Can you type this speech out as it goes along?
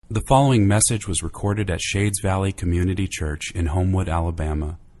The following message was recorded at Shades Valley Community Church in Homewood,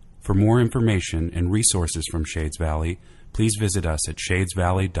 Alabama. For more information and resources from Shades Valley, please visit us at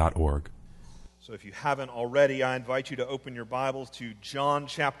shadesvalley.org. So if you haven't already, I invite you to open your Bibles to John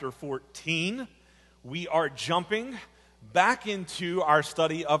chapter 14. We are jumping back into our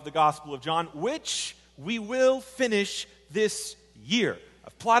study of the Gospel of John, which we will finish this year.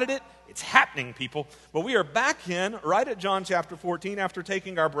 I've plotted it. It's happening, people. But we are back in right at John chapter 14 after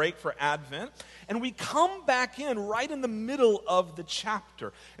taking our break for Advent. And we come back in right in the middle of the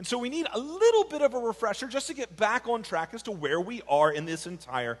chapter. And so we need a little bit of a refresher just to get back on track as to where we are in this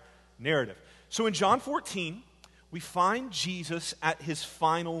entire narrative. So in John 14, we find Jesus at his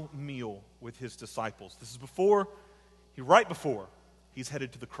final meal with his disciples. This is right before he's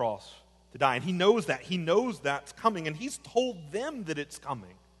headed to the cross to die. And he knows that. He knows that's coming. And he's told them that it's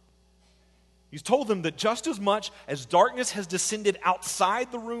coming. He's told them that just as much as darkness has descended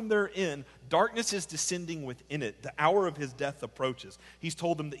outside the room they're in, darkness is descending within it. The hour of his death approaches. He's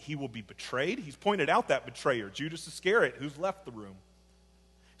told them that he will be betrayed. He's pointed out that betrayer, Judas Iscariot, who's left the room.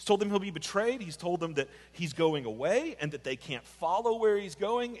 He's told them he'll be betrayed. He's told them that he's going away and that they can't follow where he's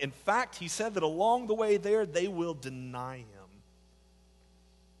going. In fact, he said that along the way there, they will deny him.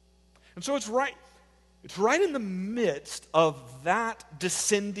 And so it's right in the midst of that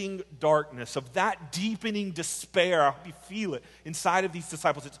descending darkness, of that deepening despair. I hope you feel it inside of these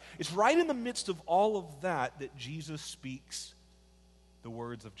disciples. It's right in the midst of all of that that Jesus speaks the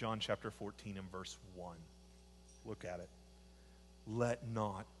words of John chapter 14 and verse 1. Look at it. Let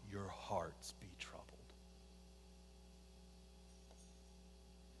not your hearts be troubled.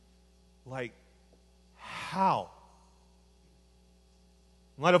 Like, how?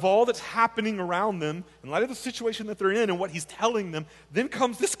 In light of all that's happening around them, in light of the situation that they're in and what he's telling them, then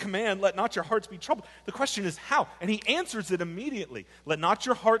comes this command, let not your hearts be troubled. The question is how? And he answers it immediately. Let not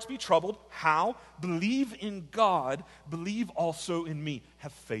your hearts be troubled. How? Believe in God. Believe also in me.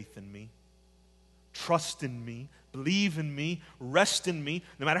 Have faith in me. Trust in me. Believe in me. Rest in me.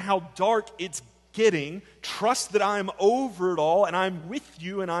 No matter how dark it's getting, trust that I'm over it all and I'm with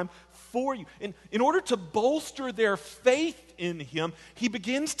you and I'm for you. And in order to bolster their faith in him, he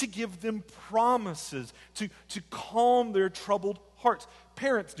begins to give them promises to calm their troubled hearts.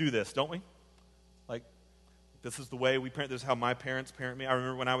 Parents do this, don't we? Like, this is the way we parent. This is how my parents parent me. I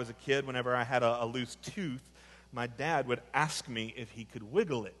remember when I was a kid, whenever I had a loose tooth, my dad would ask me if he could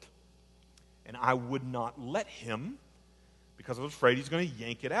wiggle it. And I would not let him because I was afraid he's going to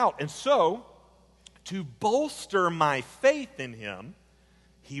yank it out. And so, to bolster my faith in him,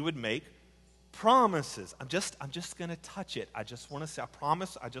 he would make promises. I'm just going to touch it. I just want to say, I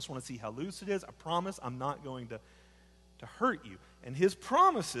promise, I just want to see how loose it is. I promise I'm not going to hurt you. And his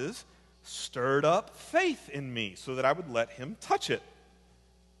promises stirred up faith in me so that I would let him touch it.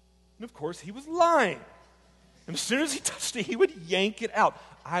 And of course, he was lying. And as soon as he touched it, he would yank it out.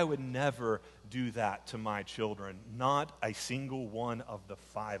 I would never do that to my children. Not a single one of the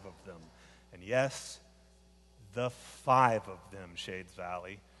 5 of them. And yes, the 5 of them, Shades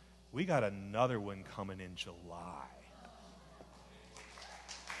Valley. We got another one coming in July.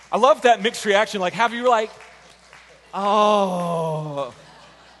 I love that mixed reaction. Like, have you like, oh.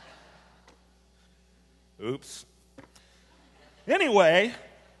 Oops. Anyway,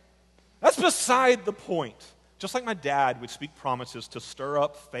 that's beside the point. Just like my dad would speak promises to stir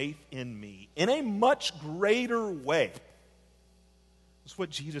up faith in me in a much greater way. That's what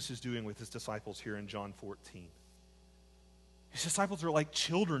Jesus is doing with his disciples here in John 14. His disciples are like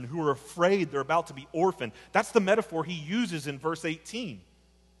children who are afraid they're about to be orphaned. That's the metaphor he uses in verse 18.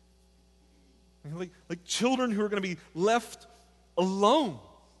 Like children who are going to be left alone.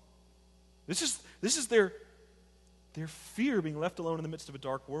 This is their fear, being left alone in the midst of a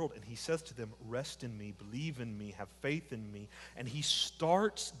dark world. And he says to them, rest in me, believe in me, have faith in me. And he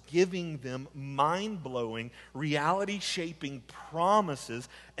starts giving them mind-blowing, reality-shaping promises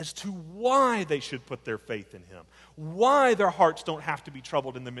as to why they should put their faith in him, why their hearts don't have to be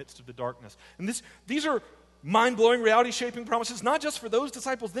troubled in the midst of the darkness. And these are mind-blowing, reality-shaping promises, not just for those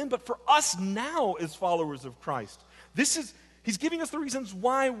disciples then, but for us now as followers of Christ. He's giving us the reasons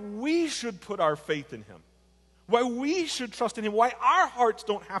why we should put our faith in him. Why we should trust in him, why our hearts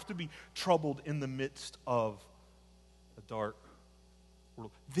don't have to be troubled in the midst of a dark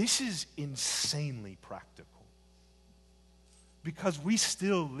world. This is insanely practical because we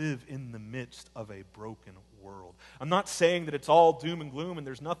still live in the midst of a broken world. I'm not saying that it's all doom and gloom and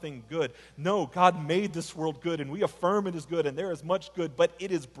there's nothing good. No, God made this world good, and we affirm it is good, and there is much good, but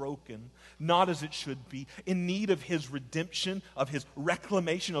it is broken, not as it should be, in need of His redemption, of His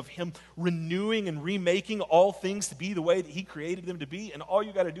reclamation, of Him renewing and remaking all things to be the way that He created them to be, and all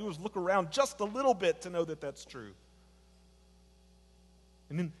you got to do is look around just a little bit to know that that's true.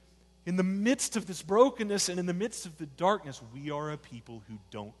 And in the midst of this brokenness and in the midst of the darkness, we are a people who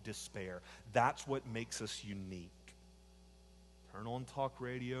don't despair. That's what makes us unique. Turn on talk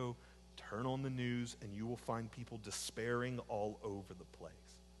radio, turn on the news, and you will find people despairing all over the place.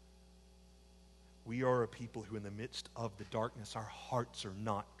 We are a people who in the midst of the darkness, our hearts are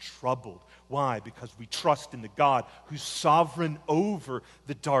not troubled. Why? Because we trust in the God who's sovereign over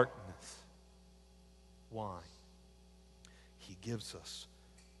the darkness. Why? He gives us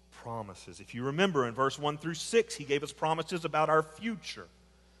promises. If you remember in verse 1 through 6, He gave us promises about our future.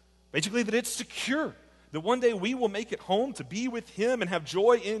 Basically that it's secure, that one day we will make it home to be with Him and have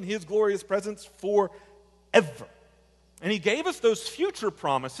joy in His glorious presence forever. And He gave us those future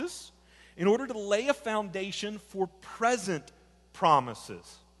promises in order to lay a foundation for present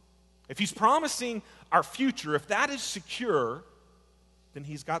promises. If He's promising our future, if that is secure, then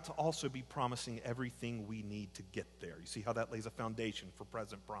He's got to also be promising everything we need to get there. You see how that lays a foundation for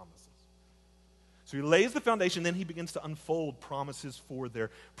present promises. So He lays the foundation, then He begins to unfold promises for their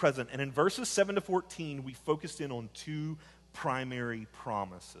present. And in verses 7 to 14, we focused in on two primary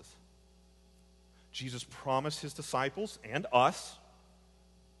promises. Jesus promised His disciples and us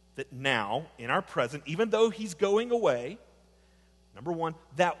that now, in our present, even though He's going away, number one,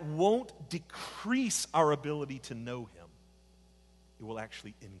 that won't decrease our ability to know Him. It will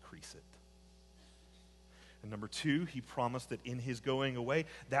actually increase it. And number two, He promised that in His going away,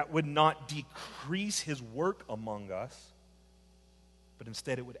 that would not decrease His work among us, but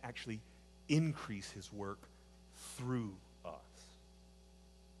instead it would actually increase His work through us.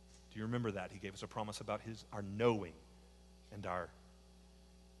 Do you remember that? He gave us a promise about our knowing and our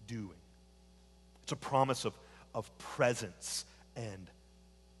doing. It's a promise of presence and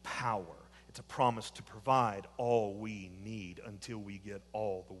power. It's a promise to provide all we need until we get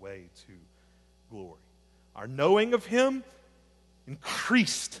all the way to glory. Our knowing of Him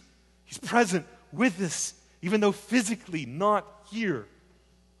increased. He's present with us, even though physically not here.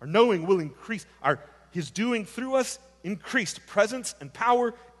 Our knowing will increase. His doing through us increased. Presence and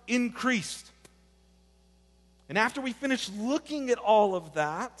power increased. And after we finish looking at all of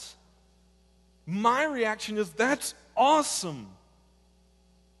that, my reaction is, that's awesome.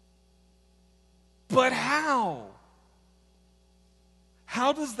 But how?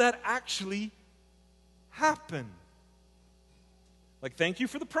 How does that actually happen? Like, thank you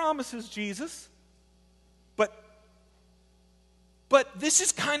for the promises, Jesus. But this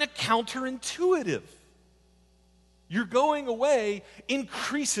is kind of counterintuitive. Your going away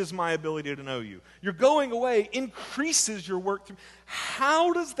increases my ability to know you. Your going away increases your work through.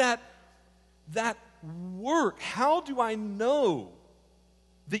 How does that work? How do I know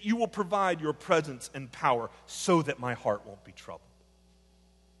that you will provide your presence and power so that my heart won't be troubled?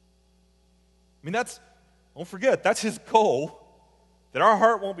 I mean, don't forget, that's His goal, that our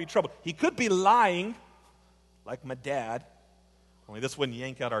heart won't be troubled. He could be lying, like my dad, only this wouldn't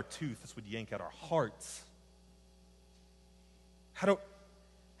yank out our tooth, this would yank out our hearts.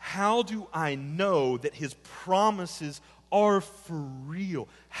 How do I know that His promises are for real?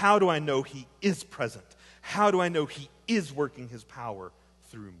 How do I know He is present? How do I know He is working His power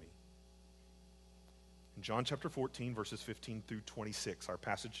through me? In John chapter 14, verses 15 through 26, our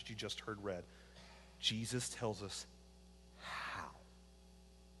passage that you just heard read, Jesus tells us how.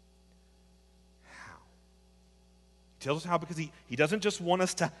 How. He tells us how because he doesn't just want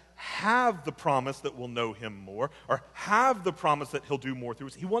us to have the promise that we'll know Him more or have the promise that He'll do more through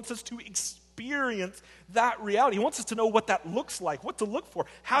us. He wants us to experience that reality. He wants us to know what that looks like, what to look for,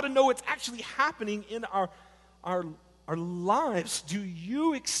 how to know it's actually happening in our lives. Do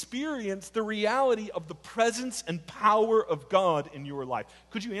you experience the reality of the presence and power of God in your life?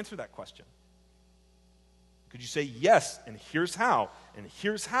 Could you answer that question? Could you say, yes, and here's how, and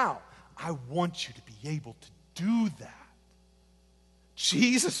here's how? I want you to be able to do that.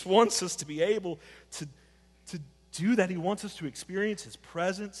 Jesus wants us to be able to do that. He wants us to experience His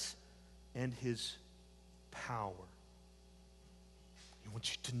presence and His power. He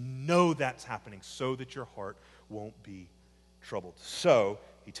wants you to know that's happening so that your heart won't be troubled. So,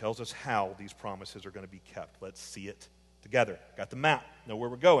 He tells us how these promises are going to be kept. Let's see it together. Got the map. Know where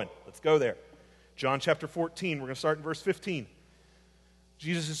we're going. Let's go there. John chapter 14, we're going to start in verse 15.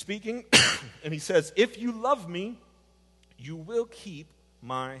 Jesus is speaking, and He says, if you love me, you will keep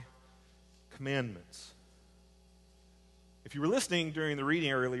my commandments. If you were listening during the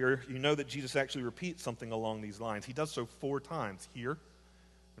reading earlier, you know that Jesus actually repeats something along these lines. He does so 4 times here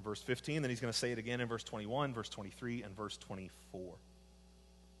in verse 15, then he's going to say it again in verse 21, verse 23, and verse 24.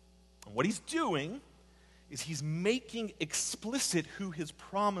 And what he's doing is he's making explicit who his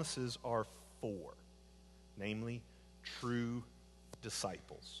promises are for, namely, true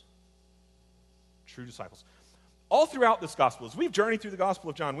disciples. True disciples. All throughout this gospel, as we've journeyed through the Gospel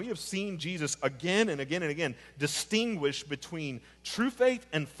of John, we have seen Jesus again and again and again distinguish between true faith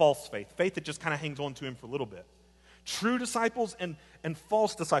and false faith, faith that just kind of hangs on to him for a little bit. True disciples and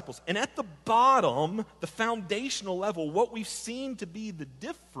false disciples. And at the bottom, the foundational level, what we've seen to be the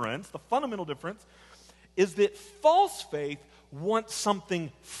difference, the fundamental difference, is that false faith wants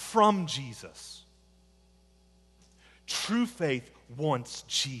something from Jesus. True faith wants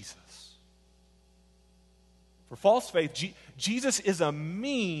Jesus. For false faith, Jesus is a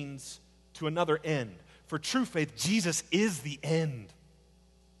means to another end. For true faith, Jesus is the end.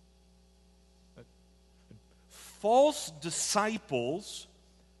 False disciples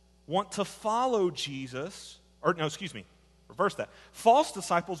want to follow Jesus, reverse that. False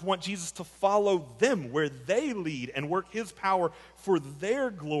disciples want Jesus to follow them where they lead and work his power for their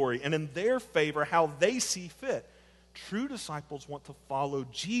glory and in their favor, how they see fit. True disciples want to follow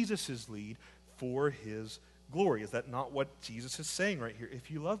Jesus' lead for his glory. Is that not what Jesus is saying right here?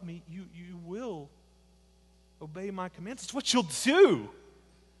 If you love me, you will obey my commands. It's what you'll do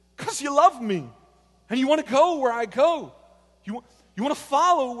because you love me and you want to go where I go. You want to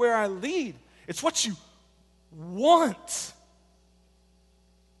follow where I lead. It's what you want.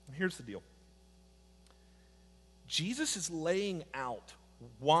 And here's the deal. Jesus is laying out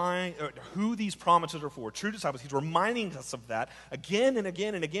who these promises are for. True disciples. He's reminding us of that again and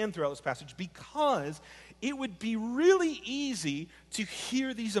again and again throughout this passage because it would be really easy to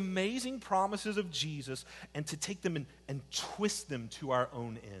hear these amazing promises of Jesus and to take them and twist them to our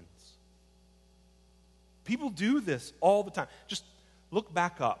own ends. People do this all the time. Just look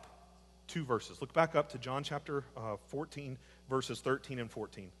back up 2 verses. Look back up to John chapter 14, verses 13 and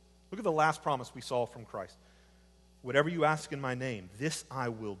 14. Look at the last promise we saw from Christ. Whatever you ask in my name, this I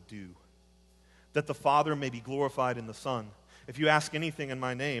will do, that the Father may be glorified in the Son. If you ask anything in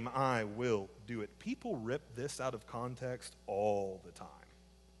my name, I will do it. People rip this out of context all the time.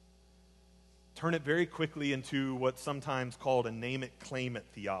 Turn it very quickly into what's sometimes called a name it, claim it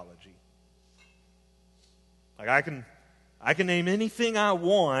theology. Like I can name anything I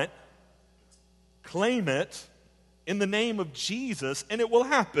want, claim it in the name of Jesus, and it will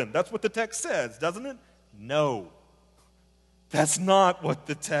happen. That's what the text says, doesn't it? No. That's not what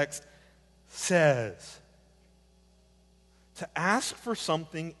the text says. To ask for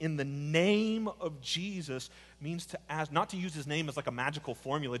something in the name of Jesus means to ask, not to use his name as like a magical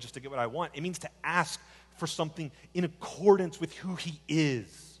formula just to get what I want. It means to ask for something in accordance with who he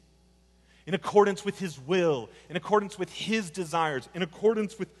is, in accordance with his will, in accordance with his desires, in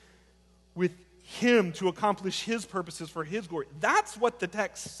accordance with him to accomplish his purposes for his glory. That's what the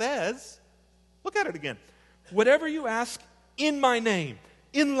text says. Look at it again. Whatever you ask in my name,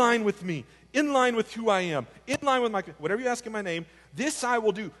 in line with me, in line with who I am, in line with whatever you ask in my name, this I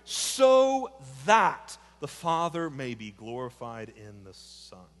will do so that the Father may be glorified in the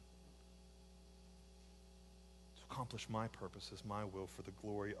Son. To accomplish my purposes, my will for the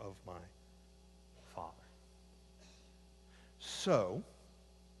glory of my Father. So,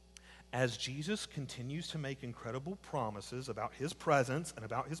 as Jesus continues to make incredible promises about his presence and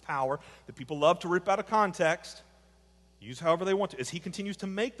about his power that people love to rip out of context, use however they want to, as he continues to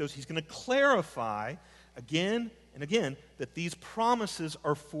make those, he's going to clarify again and again that these promises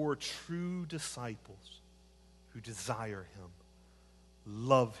are for true disciples who desire him,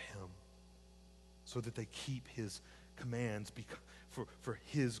 love him, so that they keep his commands for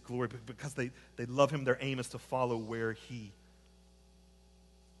his glory. Because they love him, their aim is to follow where he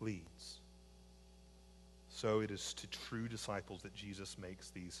leads. So it is to true disciples that Jesus makes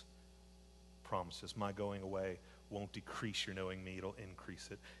these promises. My going away won't decrease your knowing me, it'll increase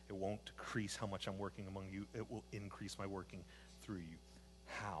it. It won't decrease how much I'm working among you, it will increase my working through you.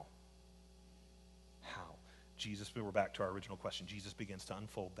 How? Jesus, we're back to our original question. Jesus begins to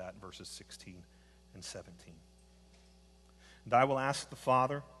unfold that in verses 16 and 17. And I will ask the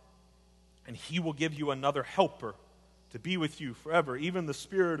Father, and he will give you another helper to be with you forever, even the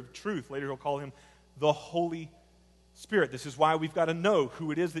Spirit of truth. Later he'll call him the Holy Spirit. This is why we've got to know who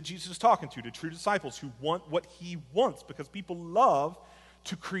it is that Jesus is talking to true disciples who want what he wants, because people love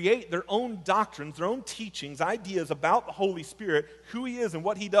to create their own doctrines, their own teachings, ideas about the Holy Spirit, who he is and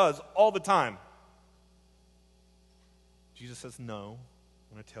what he does all the time. Jesus says, no,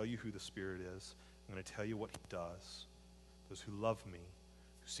 I'm going to tell you who the Spirit is. I'm going to tell you what he does. those who love me,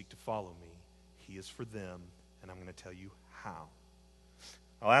 who seek to follow me. He is for them, and I'm going to tell you how.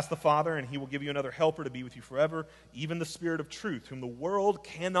 I'll ask the Father, and he will give you another helper to be with you forever, even the Spirit of truth, whom the world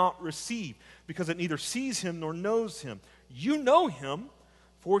cannot receive, because it neither sees him nor knows him. You know him,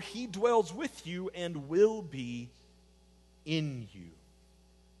 for he dwells with you and will be in you.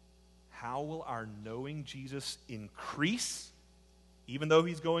 How will our knowing Jesus increase, even though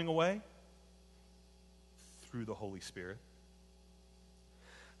he's going away? Through the Holy Spirit.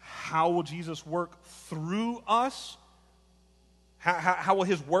 How will Jesus work through us? How will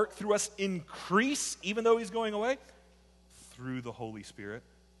his work through us increase, even though he's going away? Through the Holy Spirit.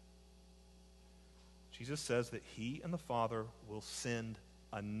 Jesus says that he and the Father will send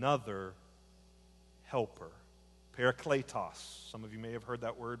another helper. Parakletos. Some of you may have heard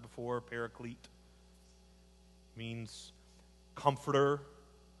that word before. Paraclete means comforter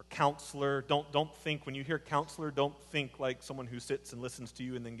or counselor. Don't think, when you hear counselor, don't think like someone who sits and listens to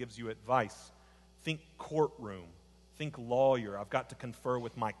you and then gives you advice. Think courtroom. Think lawyer. I've got to confer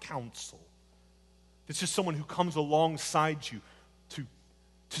with my counsel. It's just someone who comes alongside you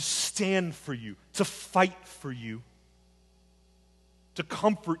to stand for you, to fight for you, to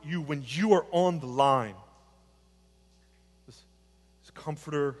comfort you when you are on the line. This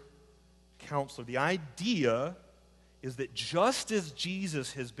comforter, counselor. The idea is that just as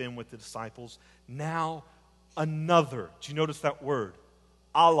Jesus has been with the disciples, now another. Do you notice that word?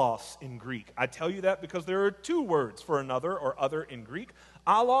 Allos in Greek. I tell you that because there are two words for another or other in Greek.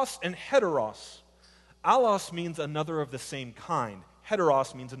 Allos and heteros. Allos means another of the same kind.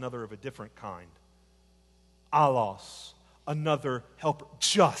 Heteros means another of a different kind. Allos, another helper,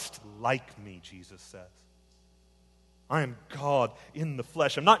 just like me, Jesus says. I am God in the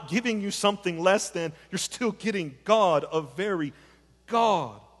flesh. I'm not giving you something less than. You're still getting God, a very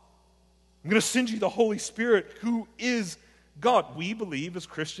God. I'm going to send you the Holy Spirit, who is God. We believe as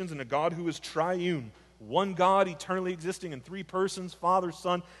Christians in a God who is triune. One God eternally existing in three persons, Father,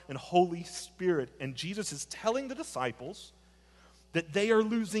 Son, and Holy Spirit. And Jesus is telling the disciples that they are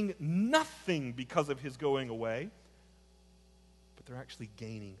losing nothing because of his going away, but they're actually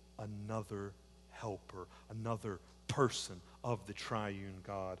gaining another helper, another person of the triune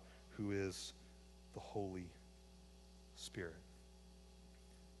God who is the Holy Spirit.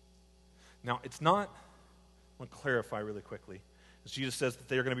 Now, it's not, I want to clarify really quickly, as Jesus says that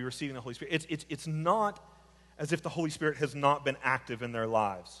they are going to be receiving the Holy Spirit, it's not as if the Holy Spirit has not been active in their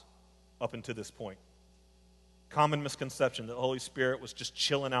lives up until this point. Common misconception that the Holy Spirit was just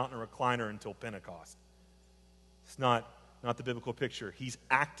chilling out in a recliner until Pentecost. It's not the biblical picture. He's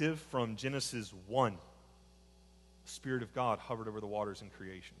active from Genesis 1. The Spirit of God hovered over the waters in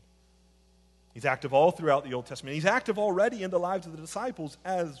creation. He's active all throughout the Old Testament. He's active already in the lives of the disciples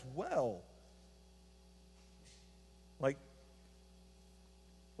as well.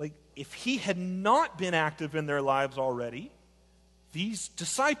 Like if he had not been active in their lives already, these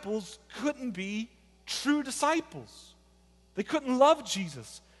disciples couldn't be true disciples. They couldn't love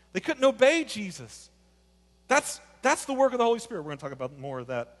Jesus. They couldn't obey Jesus. That's the work of the Holy Spirit. We're going to talk about more of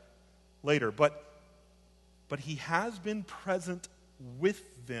that later. But he has been present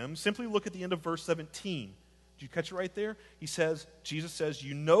with them. Simply look at the end of verse 17. Did you catch it right there? Jesus says,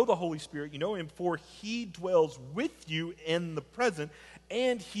 you know the Holy Spirit, you know him, for he dwells with you in the present,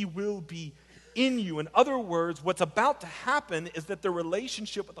 and he will be in you. In other words, what's about to happen is that the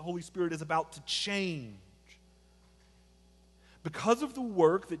relationship with the Holy Spirit is about to change. Because of the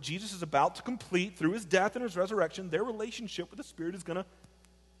work that Jesus is about to complete through his death and his resurrection, their relationship with the Spirit is going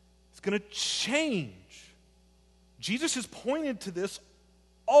to change. Jesus has pointed to this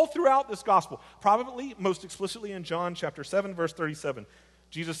all throughout this gospel, probably most explicitly in John chapter 7, verse 37.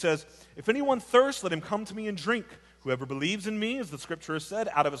 Jesus says, if anyone thirsts, let him come to me and drink. Whoever believes in me, as the scripture has said,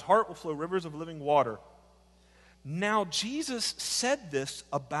 out of his heart will flow rivers of living water. Now, Jesus said this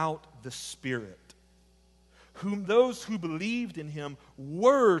about the Spirit, whom those who believed in him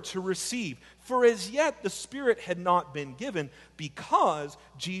were to receive. For as yet the Spirit had not been given because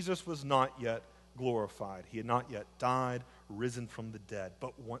Jesus was not yet glorified. He had not yet died, risen from the dead.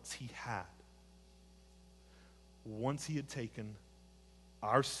 But once he had taken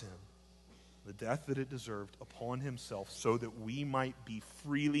our sin, the death that it deserved, upon himself so that we might be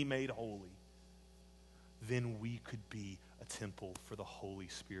freely made holy, then we could be a temple for the Holy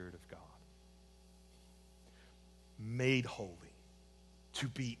Spirit of God. Made holy, to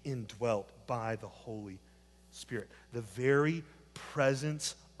be indwelt by the Holy Spirit. The very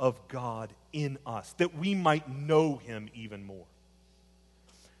presence of God in us, that we might know him even more.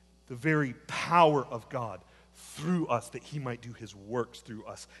 The very power of God through us, that he might do his works through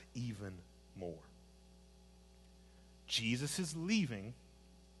us even more. Jesus is leaving,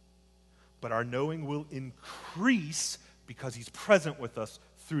 but our knowing will increase because he's present with us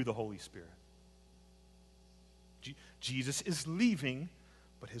through the Holy Spirit. Jesus is leaving,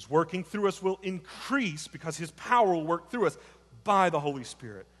 but his working through us will increase because his power will work through us by the Holy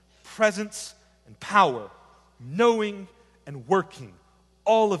Spirit. Presence and power, knowing and working,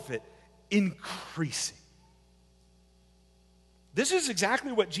 all of it increasing. This is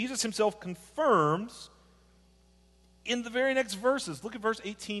exactly what Jesus himself confirms in the very next verses. Look at verse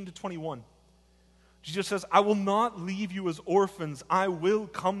 18 to 21. Jesus says, I will not leave you as orphans. I will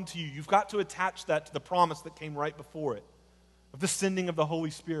come to you. You've got to attach that to the promise that came right before it, of the sending of the Holy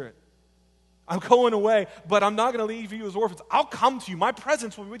Spirit. I'm going away, but I'm not going to leave you as orphans. I'll come to you. My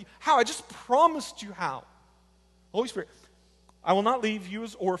presence will be with you. How? I just promised you how. Holy Spirit, I will not leave you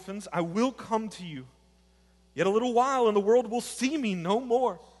as orphans. I will come to you. Yet a little while, and the world will see me no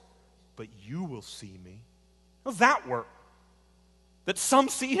more. But you will see me. How does that work? That some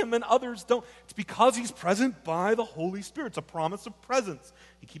see him and others don't. It's because he's present by the Holy Spirit. It's a promise of presence.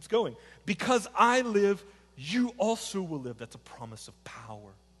 He keeps going. Because I live, you also will live. That's a promise of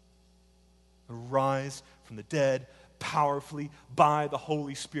power. Rise from the dead powerfully by the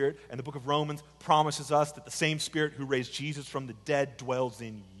Holy Spirit. And the book of Romans promises us that the same Spirit who raised Jesus from the dead dwells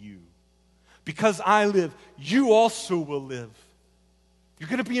in you. Because I live, you also will live. You're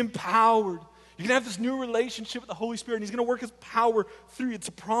going to be empowered. You're going to have this new relationship with the Holy Spirit, and he's going to work his power through you. It's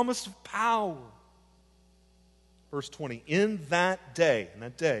a promise of power. Verse 20, in that day,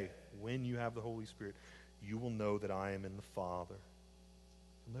 when you have the Holy Spirit, you will know that I am in the Father.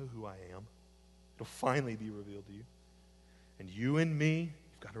 You'll know who I am. It'll finally be revealed to you. And you and me,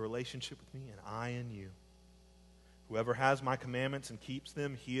 you've got a relationship with me, and I and you. Whoever has my commandments and keeps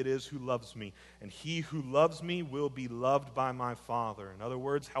them, he it is who loves me. And he who loves me will be loved by my Father. In other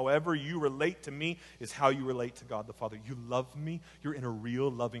words, however you relate to me is how you relate to God the Father. You love me, you're in a real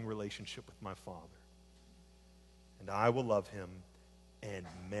loving relationship with my Father. And I will love him and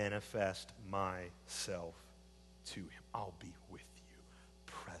manifest myself to him. I'll be with you,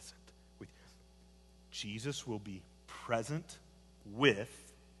 present with you. Jesus will be present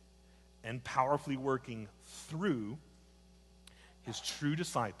with and powerfully working through his true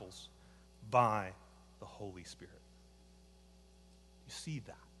disciples by the Holy Spirit. You see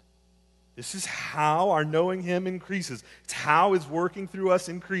that? This is how our knowing him increases. It's how his working through us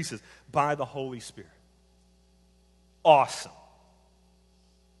increases, by the Holy Spirit. Awesome.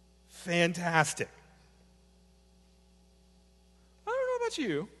 Fantastic. I don't know about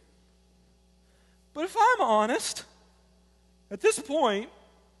you, but if I'm honest, at this point,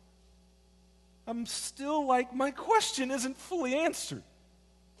 I'm still like, my question isn't fully answered.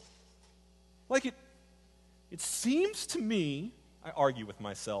 Like it seems to me, I argue with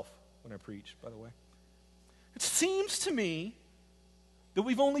myself when I preach, by the way. It seems to me that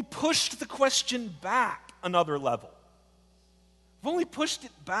we've only pushed the question back another level. We've only pushed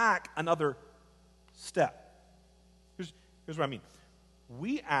it back another step. Here's what I mean.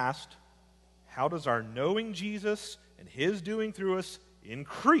 We asked, how does our knowing Jesus and his doing through us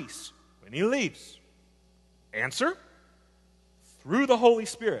increase when he leaves? Answer, through the Holy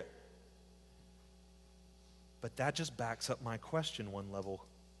Spirit. But that just backs up my question one level.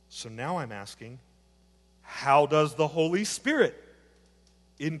 So now I'm asking, how does the Holy Spirit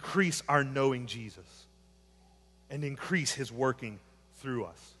increase our knowing Jesus and increase his working through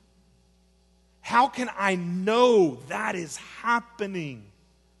us? How can I know that is happening?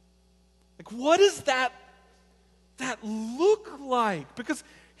 Like, what does that look like? Because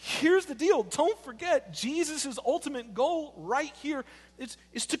here's the deal. Don't forget, Jesus' ultimate goal right here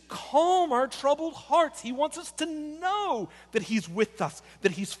is to calm our troubled hearts. He wants us to know that he's with us,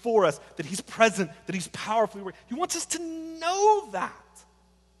 that he's for us, that he's present, that he's powerfully working. He wants us to know that.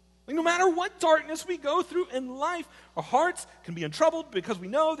 Like, no matter what darkness we go through in life, our hearts can be untroubled because we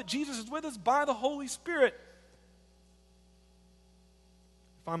know that Jesus is with us by the Holy Spirit.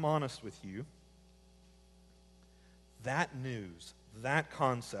 If I'm honest with you, that news, that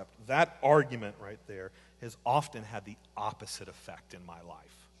concept, that argument right there has often had the opposite effect in my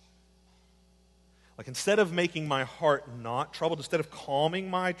life. Like, instead of making my heart not troubled, instead of calming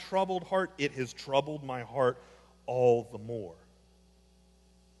my troubled heart, it has troubled my heart all the more.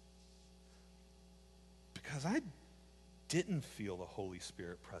 Because I didn't feel the Holy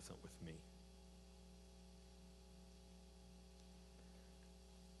Spirit present with me.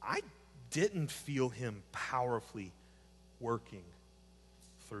 I didn't feel him powerfully working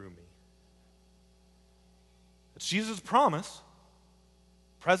through me. It's Jesus' promise,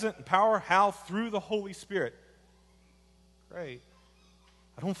 present in power, how? Through the Holy Spirit. Great.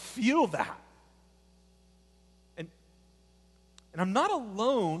 I don't feel that. And And I'm not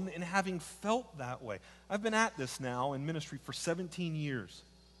alone in having felt that way. I've been at this now in ministry for 17 years.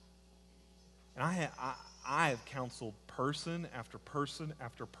 And I have counseled person after person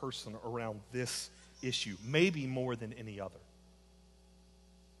after person around this issue, maybe more than any other.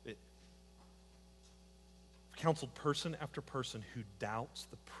 I've counseled person after person who doubts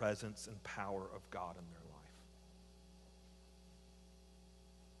the presence and power of God in their life.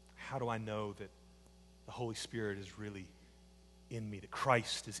 How do I know that the Holy Spirit is really in me, that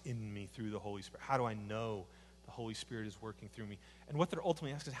Christ is in me through the Holy Spirit? How do I know the Holy Spirit is working through me? And what they're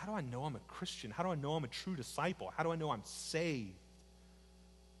ultimately asking is, how do I know I'm a Christian? How do I know I'm a true disciple? How do I know I'm saved?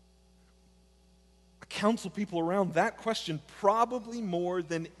 I counsel people around that question probably more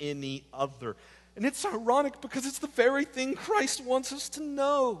than any other. And it's ironic because it's the very thing Christ wants us to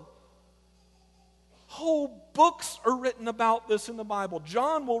know. Whole books are written about this in the Bible.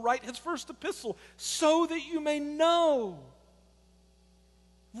 John will write his first epistle so that you may know.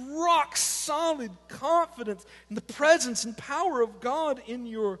 Rock solid confidence in the presence and power of God in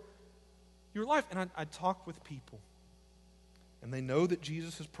your life. And I talk with people, and they know that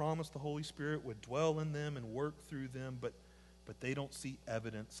Jesus has promised the Holy Spirit would dwell in them and work through them, but they don't see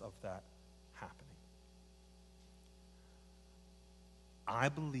evidence of that happening. I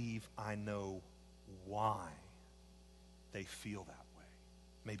believe I know why they feel that way.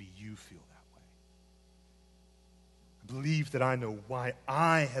 Maybe you feel that way. I believe that I know why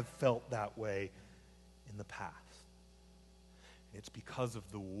I have felt that way in the past. It's because of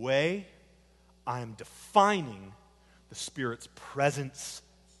the way I'm defining the Spirit's presence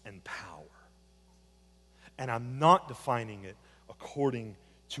and power. And I'm not defining it according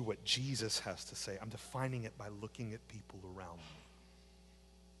to what Jesus has to say. I'm defining it by looking at people around me.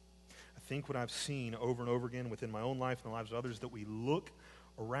 I think what I've seen over and over again within my own life and the lives of others, that we look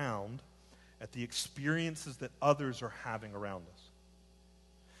around at the experiences that others are having around us.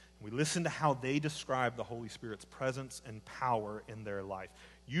 We listen to how they describe the Holy Spirit's presence and power in their life.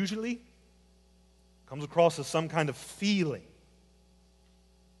 Usually, it comes across as some kind of feeling.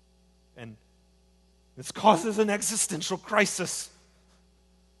 And this causes an existential crisis,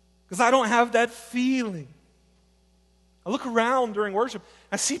 because I don't have that feeling. I look around during worship,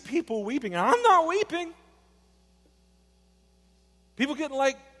 I see people weeping, and I'm not weeping. People getting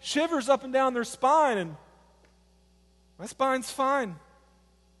like shivers up and down their spine, and my spine's fine.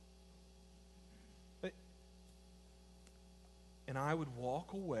 And I would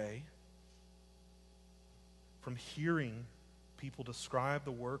walk away from hearing people describe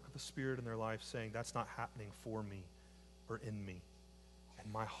the work of the Spirit in their life saying, that's not happening for me or in me.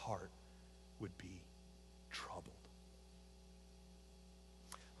 And my heart would be troubled.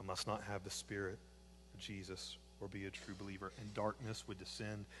 I must not have the Spirit of Jesus or be a true believer. And darkness would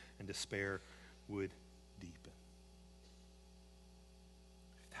descend and despair would deepen.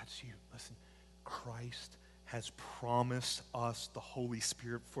 If that's you, listen, Christ has promised us the Holy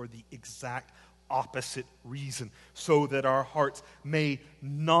Spirit for the exact opposite reason, so that our hearts may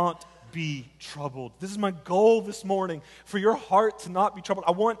not be troubled. This is my goal this morning, for your heart to not be troubled.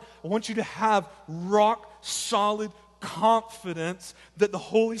 I want you to have rock solid confidence that the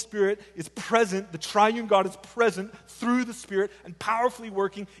Holy Spirit is present, the triune God is present through the Spirit and powerfully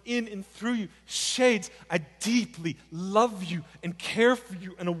working in and through you. Shades, I deeply love you and care for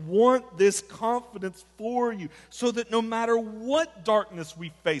you, and I want this confidence for you, so that no matter what darkness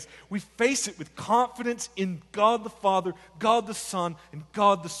we face it with confidence in God the Father, God the Son, and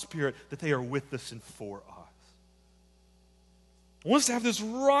God the Spirit, that they are with us and for us. I want us to have this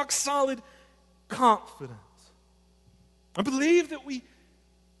rock solid confidence. I believe that we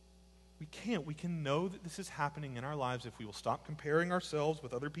can know that this is happening in our lives if we will stop comparing ourselves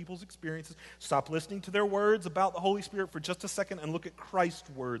with other people's experiences, stop listening to their words about the Holy Spirit for just a second, and look at Christ's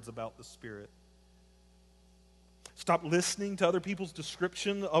words about the Spirit. Stop listening to other people's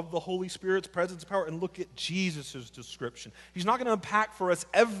description of the Holy Spirit's presence and power, and look at Jesus' description. He's not going to unpack for us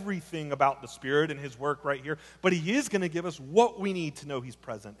everything about the Spirit and His work right here, but He is going to give us what we need to know He's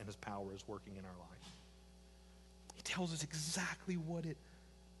present and His power is working in our life. He tells us exactly what it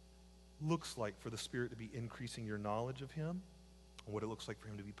looks like for the Spirit to be increasing your knowledge of Him, and what it looks like for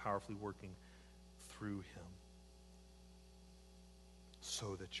Him to be powerfully working through Him,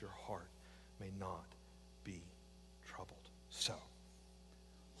 so that your heart may not be troubled. So,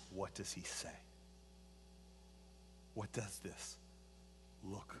 what does He say? What does this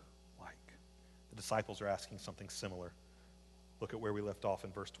look like? The disciples are asking something similar. Look at where we left off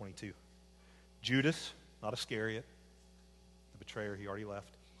in verse 22. Judas, not Iscariot, the betrayer, he already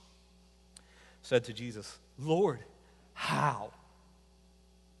left, said to Jesus, Lord, how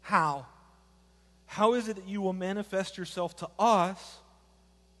how is it that you will manifest yourself to us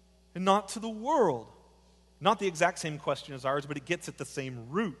and not to the world? Not the exact same question as ours, but it gets at the same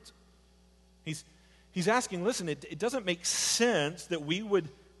root. He's asking, listen, it doesn't make sense that we would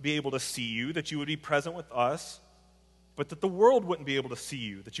be able to see you, that you would be present with us, but that the world wouldn't be able to see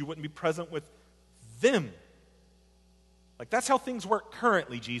you, that you wouldn't be present with them. Like, that's how things work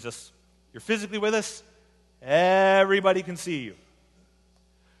currently, Jesus. You're physically with us, everybody can see you.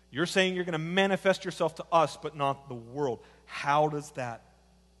 You're saying you're going to manifest yourself to us, but not the world. How does that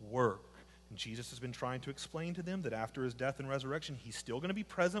work? And Jesus has been trying to explain to them that after his death and resurrection, he's still going to be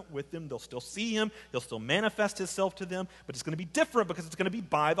present with them. They'll still see him. He'll still manifest himself to them, but it's going to be different because it's going to be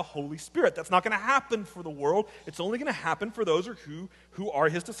by the Holy Spirit. That's not going to happen for the world. It's only going to happen for those who are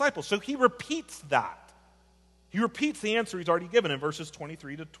his disciples. So he repeats that. He repeats the answer he's already given in verses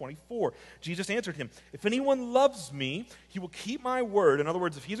 23 to 24. Jesus answered him, "If anyone loves me, he will keep my word." In other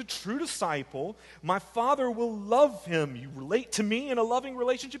words, if he's a true disciple, my Father will love him. You relate to me in a loving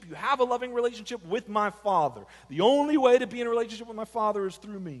relationship. You have a loving relationship with my Father. The only way to be in a relationship with my Father is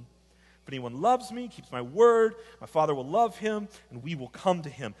through me. If anyone loves me, keeps my word, my Father will love him, and we will come to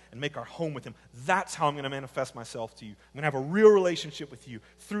him and make our home with him. That's how I'm going to manifest myself to you. I'm going to have a real relationship with you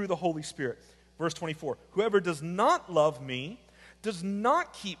through the Holy Spirit. Verse 24, whoever does not love me does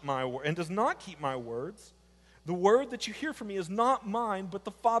not keep my word, and does not keep my words. The word that you hear from me is not mine, but the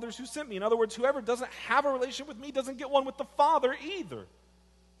Father's who sent me. In other words, whoever doesn't have a relationship with me doesn't get one with the Father either.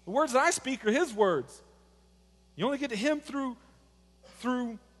 The words that I speak are his words. You only get to him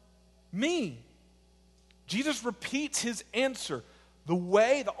through me. Jesus repeats his answer.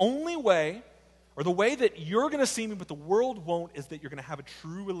 The only way, or the way that you're going to see me, but the world won't, is that you're going to have a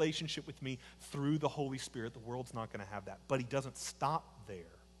true relationship with me through the Holy Spirit. The world's not going to have that. But he doesn't stop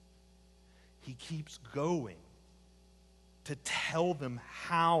there. He keeps going to tell them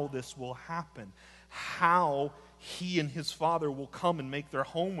how this will happen, how he and his Father will come and make their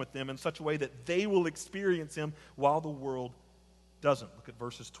home with them in such a way that they will experience him while the world doesn't. Look at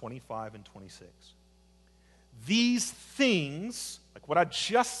verses 25 and 26. These things, like what I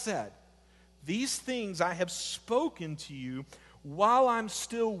just said, these things I have spoken to you while I'm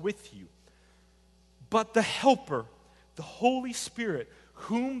still with you. But the Helper, the Holy Spirit,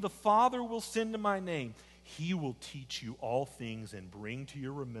 whom the Father will send in my name, he will teach you all things and bring to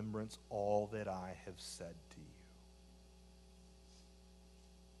your remembrance all that I have said to you.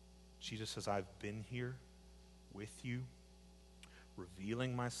 Jesus says, I've been here with you,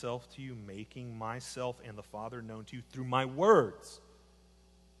 revealing myself to you, making myself and the Father known to you through my words.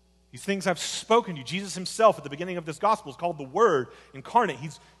 These things I've spoken to you. Jesus himself at the beginning of this gospel is called the Word incarnate.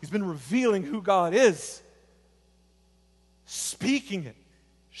 He's been revealing who God is, speaking it,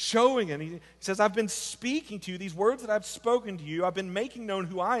 showing it. He says, I've been speaking to you, these words that I've spoken to you, I've been making known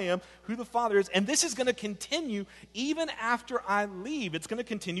who I am, who the Father is, and this is going to continue even after I leave. It's going to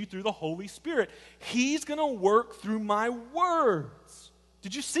continue through the Holy Spirit. He's going to work through my words.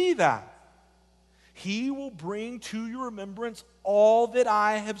 Did you see that? He will bring to your remembrance all that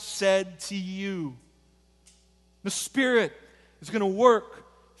I have said to you. The Spirit is going to work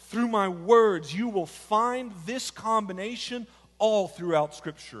through my words. You will find this combination all throughout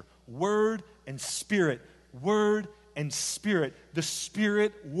Scripture. Word and Spirit. Word and Spirit. The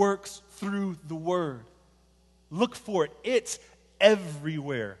Spirit works through the Word. Look for it. It's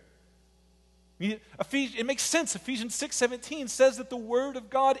everywhere. It makes sense. Ephesians 6:17 says that the Word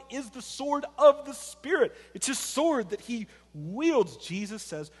of God is the sword of the Spirit. It's his sword that he wields. Jesus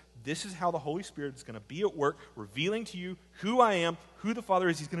says this is how the Holy Spirit is going to be at work, revealing to you who I am, who the Father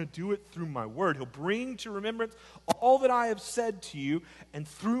is. He's going to do it through my Word. He'll bring to remembrance all that I have said to you, and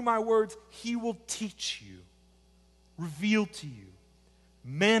through my words, he will teach you, reveal to you,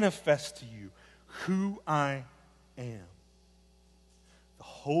 manifest to you who I am. The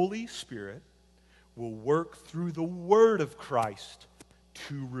Holy Spirit will work through the Word of Christ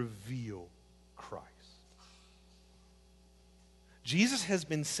to reveal Christ. Jesus has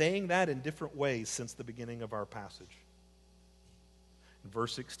been saying that in different ways since the beginning of our passage. In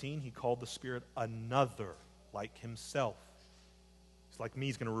verse 16, he called the Spirit another like himself. He's like me,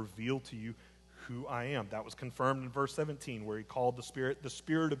 he's going to reveal to you who I am. That was confirmed in verse 17, where he called the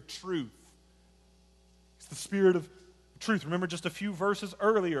Spirit of truth. It's the Spirit of truth. Remember just a few verses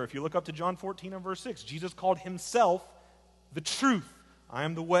earlier, if you look up to John 14 and verse 6, Jesus called himself the truth. I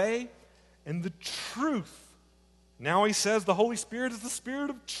am the way and the truth. Now he says the Holy Spirit is the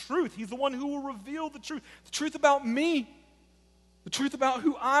Spirit of truth. He's the one who will reveal the truth about me, the truth about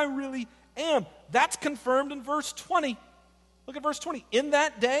who I really am. That's confirmed in verse 20. Look at verse 20. In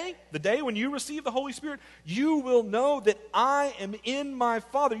that day, the day when you receive the Holy Spirit, you will know that I am in my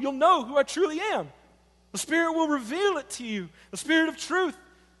Father. You'll know who I truly am. The Spirit will reveal it to you. The Spirit of truth.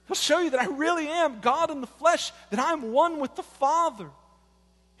 He'll show you that I really am God in the flesh, that I'm one with the Father.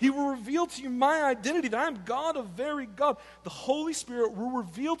 He will reveal to you my identity, that I am God of very God. The Holy Spirit will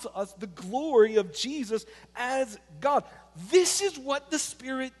reveal to us the glory of Jesus as God. This is what the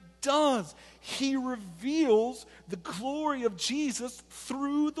Spirit does. He reveals the glory of Jesus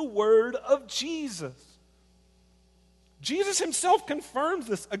through the word of Jesus. Jesus himself confirms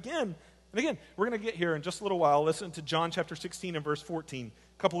this again and again. We're going to get here in just a little while. Listen to John chapter 16 and verse 14,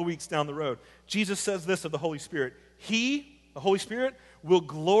 a couple of weeks down the road. Jesus says this of the Holy Spirit. He, the Holy Spirit, will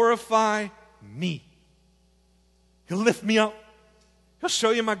glorify me. He'll lift me up. He'll show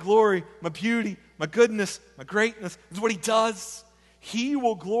you my glory, my beauty, my goodness, my greatness. This is what he does. He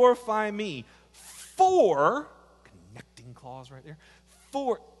will glorify me for, connecting clause right there,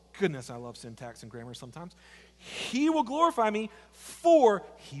 for, goodness, I love syntax and grammar sometimes. He will glorify me, for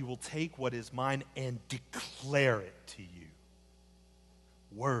he will take what is mine and declare it to you.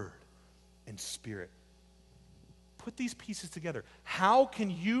 Word and Spirit. Put these pieces together. How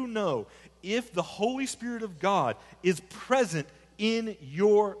can you know if the Holy Spirit of God is present in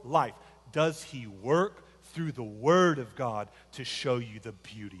your life? Does he work through the Word of God to show you the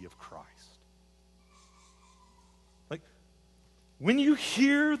beauty of Christ? Like, when you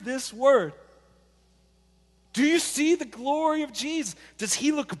hear this word, do you see the glory of Jesus? Does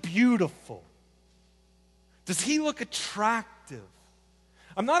he look beautiful? Does he look attractive?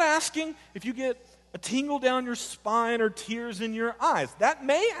 I'm not asking if you get a tingle down your spine or tears in your eyes. That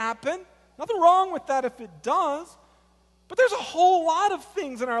may happen. Nothing wrong with that if it does. But there's a whole lot of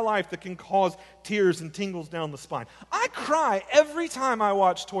things in our life that can cause tears and tingles down the spine. I cry every time I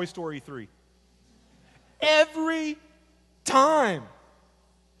watch Toy Story 3. Every time.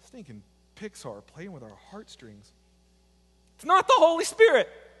 Stinking Pixar playing with our heartstrings. It's not the Holy Spirit.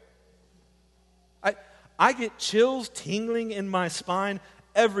 I get chills tingling in my spine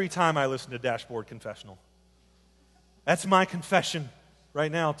every time I listen to Dashboard Confessional. That's my confession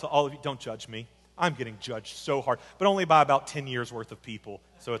right now to all of you. Don't judge me. I'm getting judged so hard, but only by about 10 years worth of people,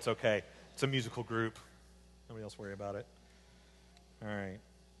 so it's okay. It's a musical group. Nobody else worry about it. All right.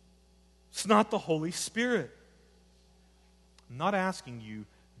 It's not the Holy Spirit. I'm not asking you,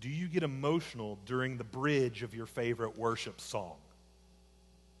 do you get emotional during the bridge of your favorite worship song?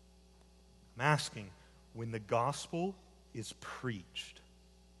 I'm asking, when the gospel is preached,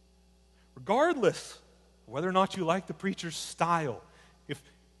 regardless of whether or not you like the preacher's style, if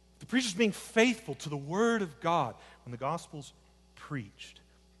the preacher's being faithful to the Word of God, when the gospel's preached,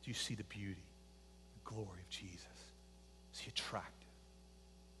 do you see the beauty, the glory of Jesus? Is he attractive?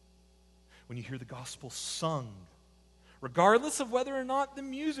 When you hear the gospel sung, regardless of whether or not the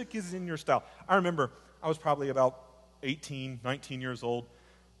music is in your style. I remember I was probably about 18, 19 years old.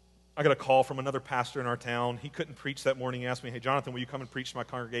 I got a call from another pastor in our town. He couldn't preach that morning. He asked me, hey, Jonathan, will you come and preach to my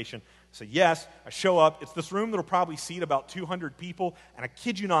congregation? I said, yes. I show up. It's this room that will probably seat about 200 people. And I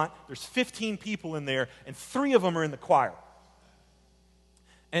kid you not, there's 15 people in there, and 3 of them are in the choir.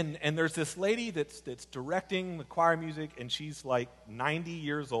 And there's this lady that's directing the choir music, and she's like 90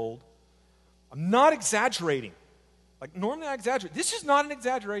 years old. I'm not exaggerating. Like, normally I exaggerate. This is not an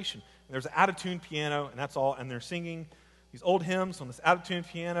exaggeration. And there's an out-of-tune piano, and that's all. And they're singing these old hymns on this out-of-tune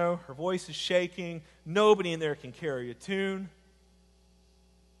piano. Her voice is shaking. Nobody in there can carry a tune.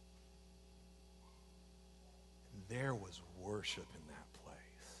 And there was worship in that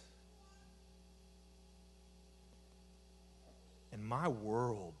place. And my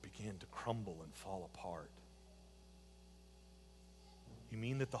world began to crumble and fall apart. You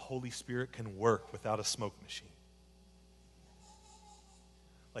mean that the Holy Spirit can work without a smoke machine?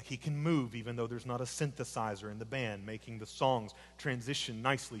 Like he can move even though there's not a synthesizer in the band, making the songs transition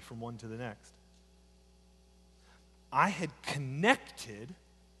nicely from one to the next. I had connected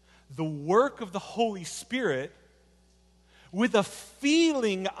the work of the Holy Spirit with a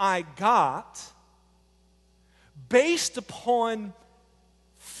feeling I got based upon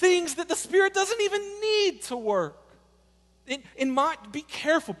things that the Spirit doesn't even need to work. Be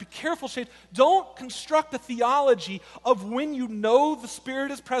careful, Shades. Don't construct a theology of when you know the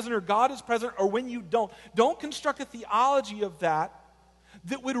Spirit is present or God is present or when you don't. Don't construct a theology of that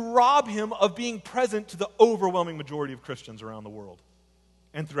would rob him of being present to the overwhelming majority of Christians around the world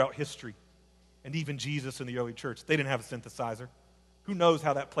and throughout history. And even Jesus in the early church. They didn't have a synthesizer. Who knows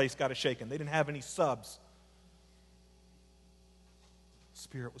how that place got a shaken? They didn't have any subs. The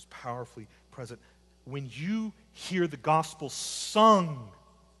Spirit was powerfully present. When you hear the gospel sung,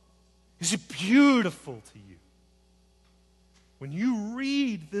 is it beautiful to you? When you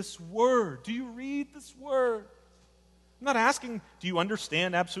read this word, do you read this word? I'm not asking, do you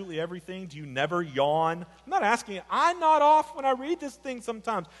understand absolutely everything? Do you never yawn? I'm not asking, I nod off when I read this thing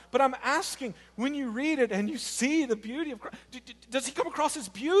sometimes. But I'm asking, when you read it and you see the beauty of Christ, does he come across as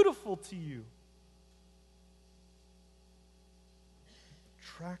beautiful to you?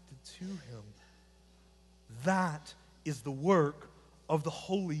 Attracted to him. That is the work of the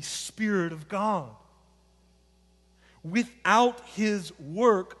Holy Spirit of God. Without his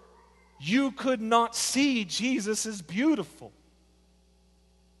work, you could not see Jesus as beautiful.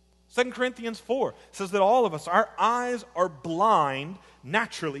 2 Corinthians 4 says that all of us, our eyes are blind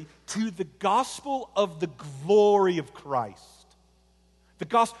naturally to the gospel of the glory of Christ.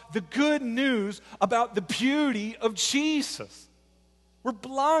 The good news about the beauty of Jesus. We're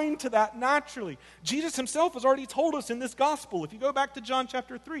blind to that naturally. Jesus himself has already told us in this gospel. If you go back to John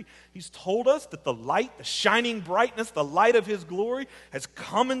chapter 3, he's told us that the light, the shining brightness, the light of his glory has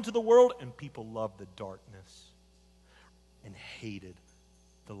come into the world, and people loved the darkness and hated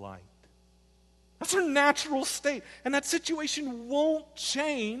the light. That's our natural state. And that situation won't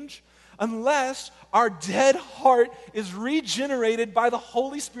change unless our dead heart is regenerated by the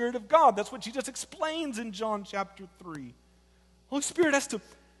Holy Spirit of God. That's what Jesus explains in John chapter 3. Holy Spirit has to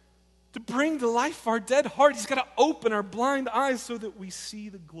bring to life our dead heart. He's got to open our blind eyes so that we see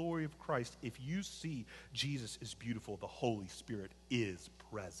the glory of Christ. If you see Jesus is beautiful, the Holy Spirit is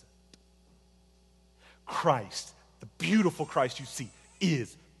present. Christ, the beautiful Christ you see,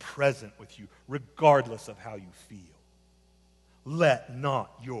 is present with you, regardless of how you feel. Let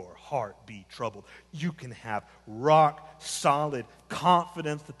not your heart be troubled. You can have rock-solid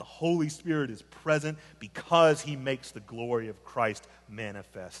confidence that the Holy Spirit is present because he makes the glory of Christ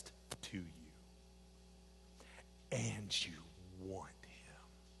manifest to you. And you want him.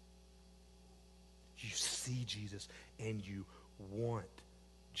 You see Jesus and you want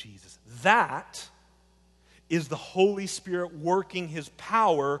Jesus. That is the Holy Spirit working his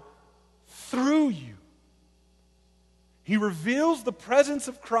power through you. He reveals the presence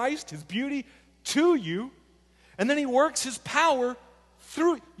of Christ, his beauty, to you, and then he works his power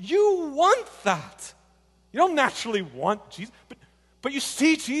through you. You want that. You don't naturally want Jesus, but you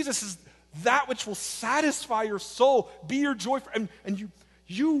see Jesus as that which will satisfy your soul, be your joy, and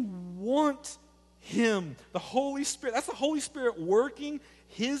you want him. The Holy Spirit, that's the Holy Spirit working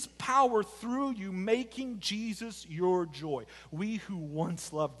his power through you, making Jesus your joy. We who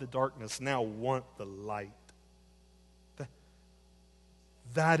once loved the darkness now want the light.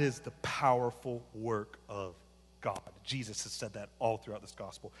 That is the powerful work of God. Jesus has said that all throughout this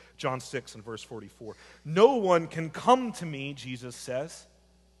gospel. John 6 and verse 44. No one can come to me, Jesus says.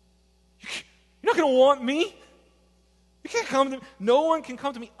 You're not going to want me. You can't come to me. No one can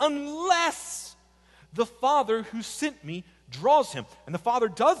come to me unless the Father who sent me draws him. And the Father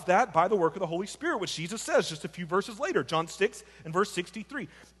does that by the work of the Holy Spirit, which Jesus says just a few verses later, John 6 and verse 63.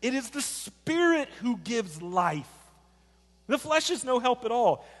 It is the Spirit who gives life. The flesh is no help at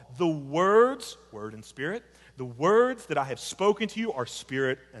all. The words, word and spirit, the words that I have spoken to you are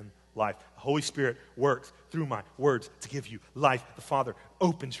spirit and life. The Holy Spirit works through my words to give you life. The Father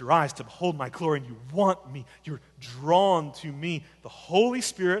opens your eyes to behold my glory, and you want me. You're drawn to me. The Holy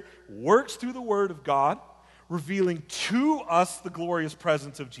Spirit works through the Word of God, revealing to us the glorious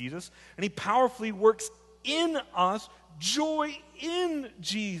presence of Jesus, and he powerfully works in us joy in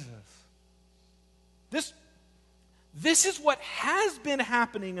Jesus. This is what has been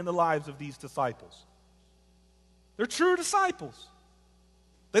happening in the lives of these disciples. They're true disciples.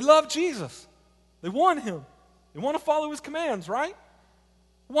 They love Jesus. They want him. They want to follow his commands, right?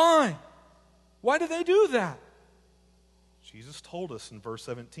 Why? Why do they do that? Jesus told us in verse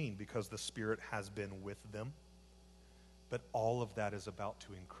 17, because the Spirit has been with them. But all of that is about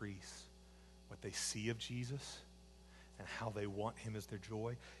to increase. What they see of Jesus and how they want him as their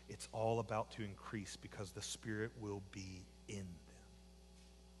joy, it's all about to increase because the Spirit will be in them.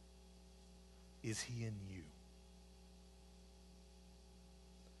 Is he in you?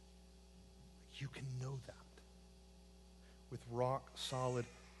 You can know that with rock-solid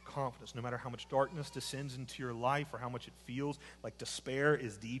confidence. No matter how much darkness descends into your life or how much it feels like despair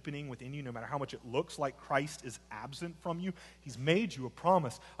is deepening within you, no matter how much it looks like Christ is absent from you, he's made you a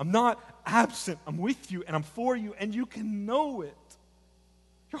promise. I'm not absent. I'm with you and I'm for you, and you can know it.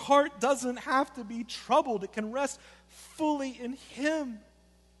 Your heart doesn't have to be troubled. It can rest fully in him,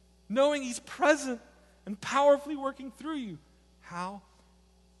 knowing he's present and powerfully working through you. How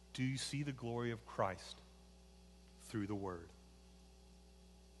do you see the glory of Christ? Through the Word.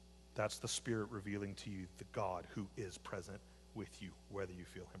 That's the Spirit revealing to you the God who is present with you, whether you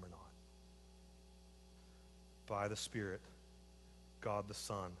feel him or not. By the Spirit, God the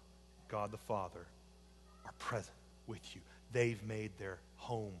Son, God the Father are present with you. They've made their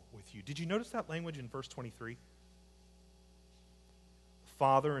home with you. Did you notice that language in verse 23? The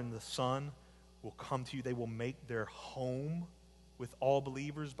Father and the Son will come to you. They will make their home with all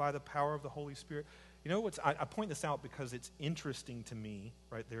believers by the power of the Holy Spirit. You know, I point this out because it's interesting to me,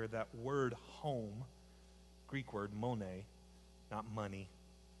 right there, that word home, Greek word, mone, not money,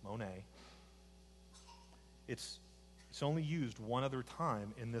 mone. It's only used one other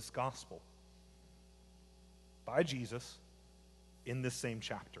time in this gospel by Jesus in this same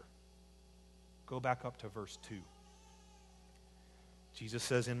chapter. Go back up to verse 2. Jesus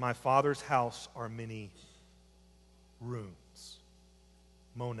says, in my Father's house are many rooms.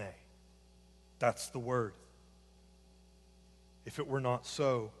 Mone. That's the word. If it were not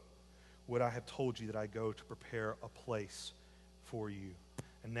so, would I have told you that I go to prepare a place for you?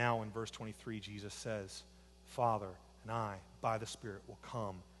 And now in verse 23, Jesus says, Father and I, by the Spirit, will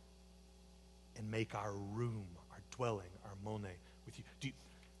come and make our room, our dwelling, our mone with you.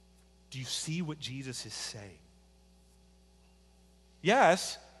 Do you see what Jesus is saying?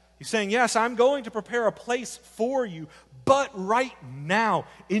 Yes, he's saying, yes, I'm going to prepare a place for you, but right now,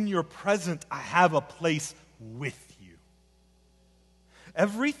 in your present, I have a place with you.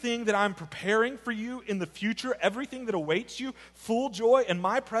 Everything that I'm preparing for you in the future, everything that awaits you, full joy in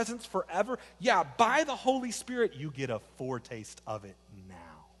my presence forever, yeah, by the Holy Spirit, you get a foretaste of it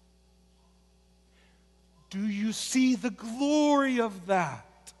now. Do you see the glory of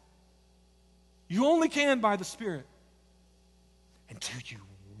that? You only can by the Spirit. And do you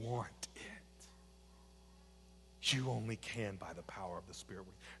want it? You only can by the power of the Spirit.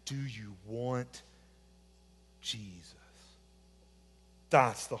 Do you want Jesus?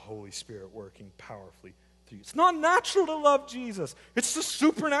 That's the Holy Spirit working powerfully through you. It's not natural to love Jesus. It's a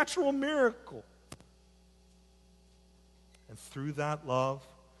supernatural miracle. And through that love,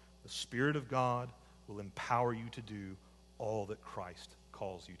 the Spirit of God will empower you to do all that Christ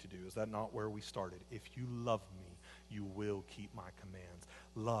calls you to do. Is that not where we started? If you love me, you will keep my commands.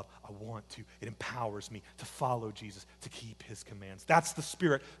 Love, I want to. It empowers me to follow Jesus, to keep his commands. That's the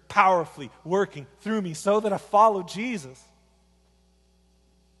Spirit powerfully working through me so that I follow Jesus.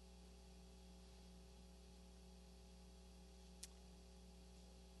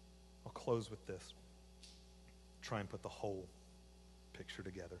 I'll close with this. Try and put the whole picture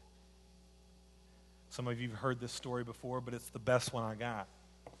together. Some of you have heard this story before, but it's the best one I got.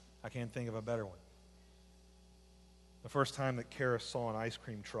 I can't think of a better one. The first time that Kara saw an ice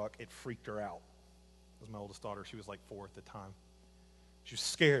cream truck, it freaked her out. It was my oldest daughter. She was like 4 at the time. She was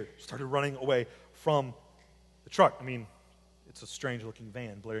scared. She started running away from the truck. I mean, it's a strange-looking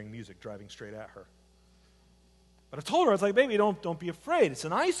van, blaring music, driving straight at her. But I told her, I was like, baby, don't be afraid. It's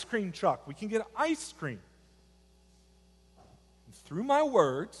an ice cream truck. We can get ice cream. And through my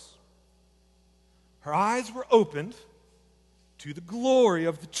words, her eyes were opened to the glory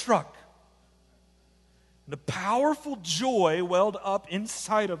of the truck. And a powerful joy welled up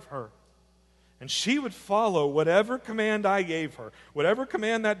inside of her. And she would follow whatever command I gave her, whatever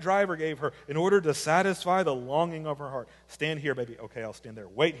command that driver gave her, in order to satisfy the longing of her heart. Stand here, baby. Okay, I'll stand there.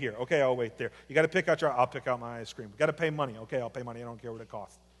 Wait here. Okay, I'll wait there. You got to pick out I'll pick out my ice cream. You got to pay money. Okay, I'll pay money. I don't care what it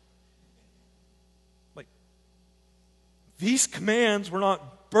costs. Like, these commands were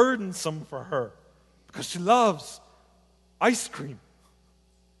not burdensome for her because she loves ice cream.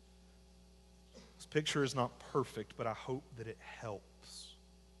 This picture is not perfect, but I hope that it helps.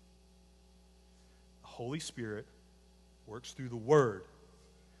 Holy Spirit works through the Word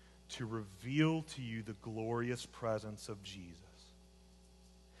to reveal to you the glorious presence of Jesus.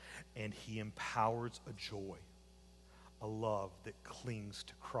 And he empowers a joy, a love that clings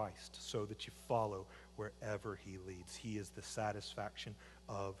to Christ so that you follow wherever he leads. He is the satisfaction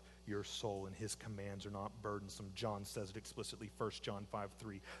of your soul, and his commands are not burdensome. John says it explicitly, 1 John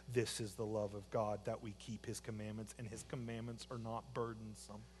 5:3. This is the love of God, that we keep his commandments, and his commandments are not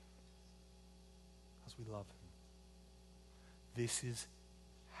burdensome. We love him. This is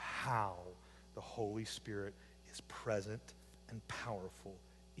how the Holy Spirit is present and powerful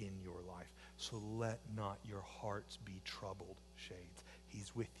in your life. So let not your hearts be troubled, Shades.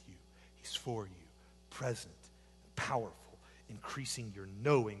 He's with you. He's for you. Present, powerful, increasing your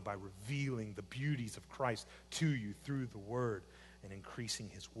knowing by revealing the beauties of Christ to you through the Word, and increasing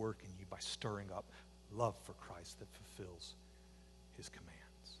his work in you by stirring up love for Christ that fulfills his command.